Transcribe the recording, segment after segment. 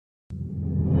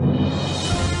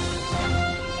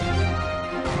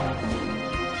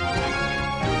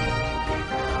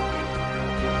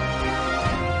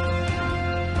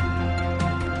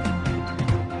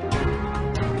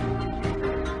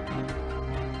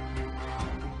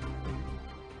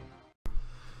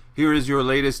Here is your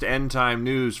latest end time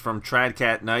news from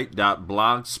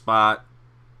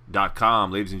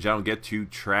TradCatKnight.blogspot.com. Ladies and gentlemen, get to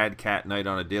TradCatKnight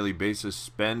on a daily basis.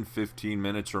 Spend 15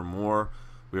 minutes or more.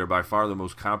 We are by far the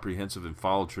most comprehensive and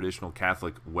followed traditional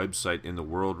Catholic website in the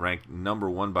world, ranked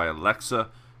 #1 by Alexa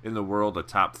in the world, a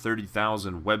top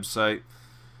 30,000 website,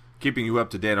 keeping you up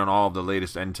to date on all of the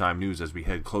latest end time news as we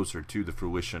head closer to the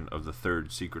fruition of the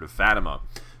third secret of Fatima.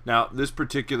 Now, this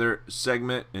particular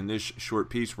segment in this short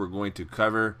piece, we're going to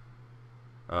cover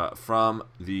from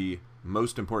the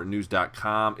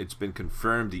mostimportantnews.com. It's been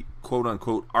confirmed the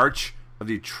quote-unquote Arch of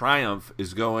the Triumph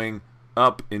is going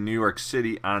up in New York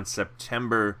City on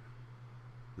September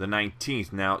the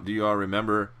 19th. Now, do you all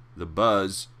remember the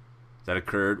buzz that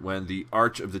occurred when the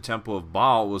Arch of the Temple of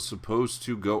Baal was supposed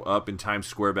to go up in Times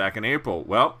Square back in April?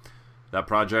 Well, that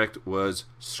project was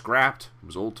scrapped,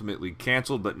 was ultimately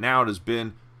canceled, but now it has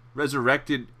been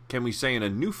resurrected, can we say, in a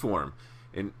new form.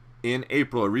 In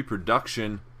April, a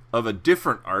reproduction of a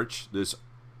different arch, this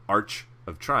Arch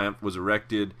of Triumph, was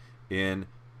erected in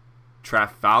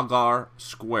Trafalgar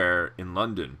Square in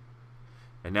London.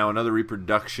 And now another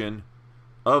reproduction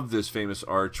of this famous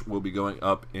arch will be going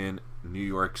up in New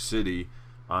York City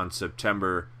on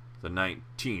September the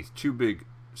 19th. Two big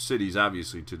cities,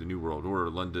 obviously, to the New World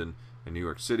Order, London and New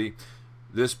York City.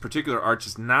 This particular arch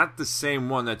is not the same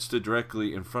one that stood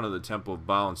directly in front of the Temple of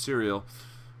Baal in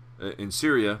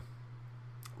Syria.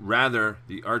 Rather,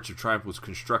 the Arch of Triumph was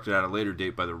constructed at a later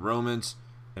date by the Romans,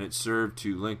 and it served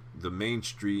to link the main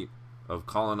street of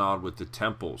Colonnade with the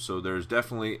temple. So there's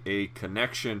definitely a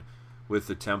connection with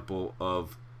the Temple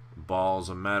of Baal. As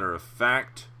a matter of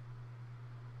fact,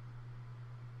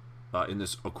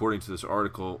 according to this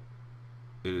article,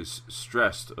 it is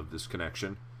stressed of this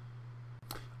connection.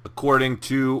 According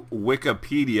to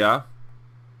Wikipedia,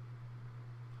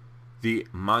 the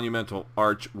monumental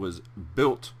arch was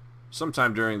built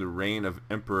sometime during the reign of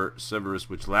Emperor Severus,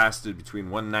 which lasted between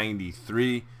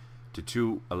 193 to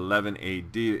 211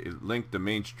 AD. It linked the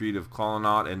main street of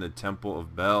Colonnade and the Temple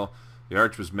of Bel. The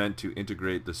arch was meant to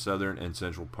integrate the southern and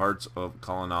central parts of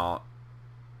Colonnade,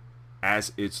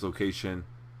 as its location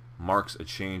marks a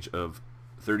change of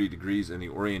 30 degrees in the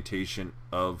orientation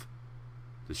of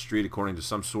the street. According to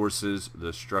some sources,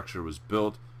 the structure was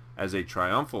built as a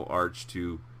triumphal arch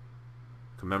to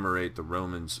commemorate the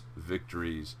Romans'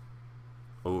 victories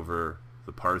over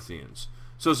the Parthians.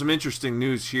 So some interesting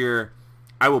news here.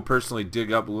 I will personally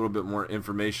dig up a little bit more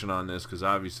information on this, because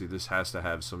obviously this has to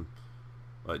have some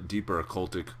deeper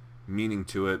occultic meaning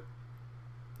to it.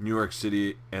 New York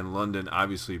City and London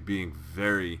obviously being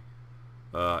very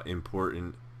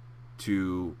important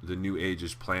to the New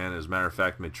Age's plan. As a matter of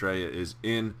fact, Maitreya is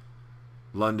in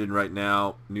London right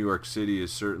now. New York City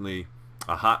is certainly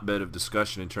a hotbed of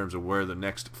discussion in terms of where the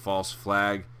next false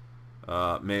flag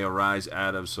may arise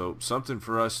out of. So something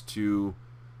for us to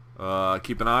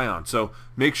keep an eye on. So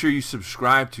make sure you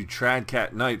subscribe to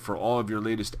TradCatKnight for all of your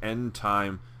latest end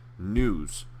time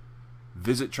news.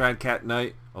 Visit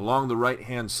TradCatKnight. Along the right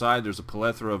hand side, there's a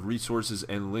plethora of resources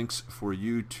and links for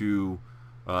you to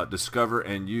discover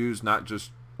and use, not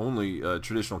just only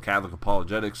traditional Catholic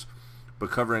apologetics, but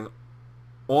covering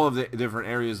all of the different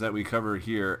areas that we cover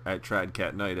here at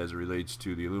TradCatKnight as it relates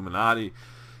to the Illuminati,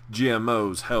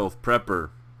 GMOs, health, prepper,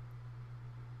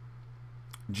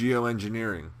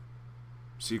 geoengineering,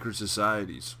 secret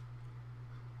societies,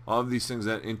 all of these things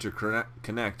that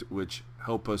interconnect, which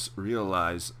help us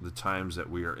realize the times that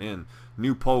we are in.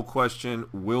 New poll question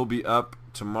will be up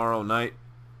tomorrow night.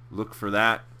 Look for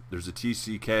that. There's a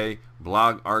TCK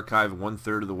blog archive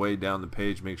 1/3 of the way down the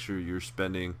page. Make sure you're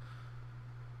spending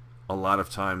a lot of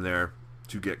time there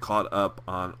to get caught up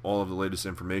on all of the latest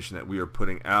information that we are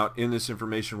putting out. In this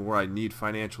information where I need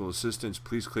financial assistance,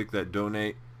 please click that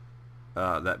donate,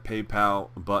 that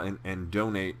PayPal button, and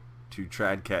donate to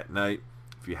TradCatKnight.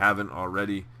 If you haven't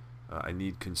already, I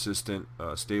need consistent,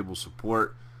 stable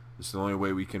support. This is the only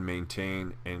way we can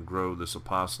maintain and grow this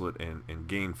apostolate and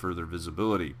gain further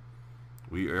visibility.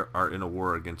 We are in a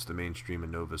war against the mainstream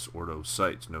and Novus Ordo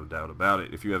sites, no doubt about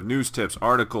it. If you have news tips,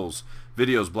 articles,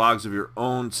 videos, blogs of your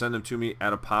own, send them to me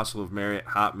at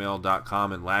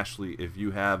apostleofmary@hotmail.com. And lastly, if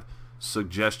you have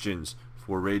suggestions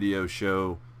for radio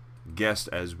show guests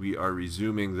as we are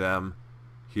resuming them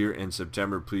here in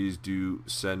September, please do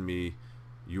send me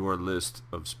your list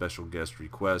of special guest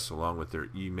requests along with their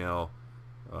email,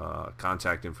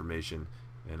 contact information,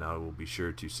 and I will be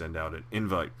sure to send out an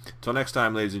invite. Till next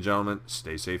time, ladies and gentlemen,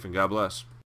 stay safe and God bless.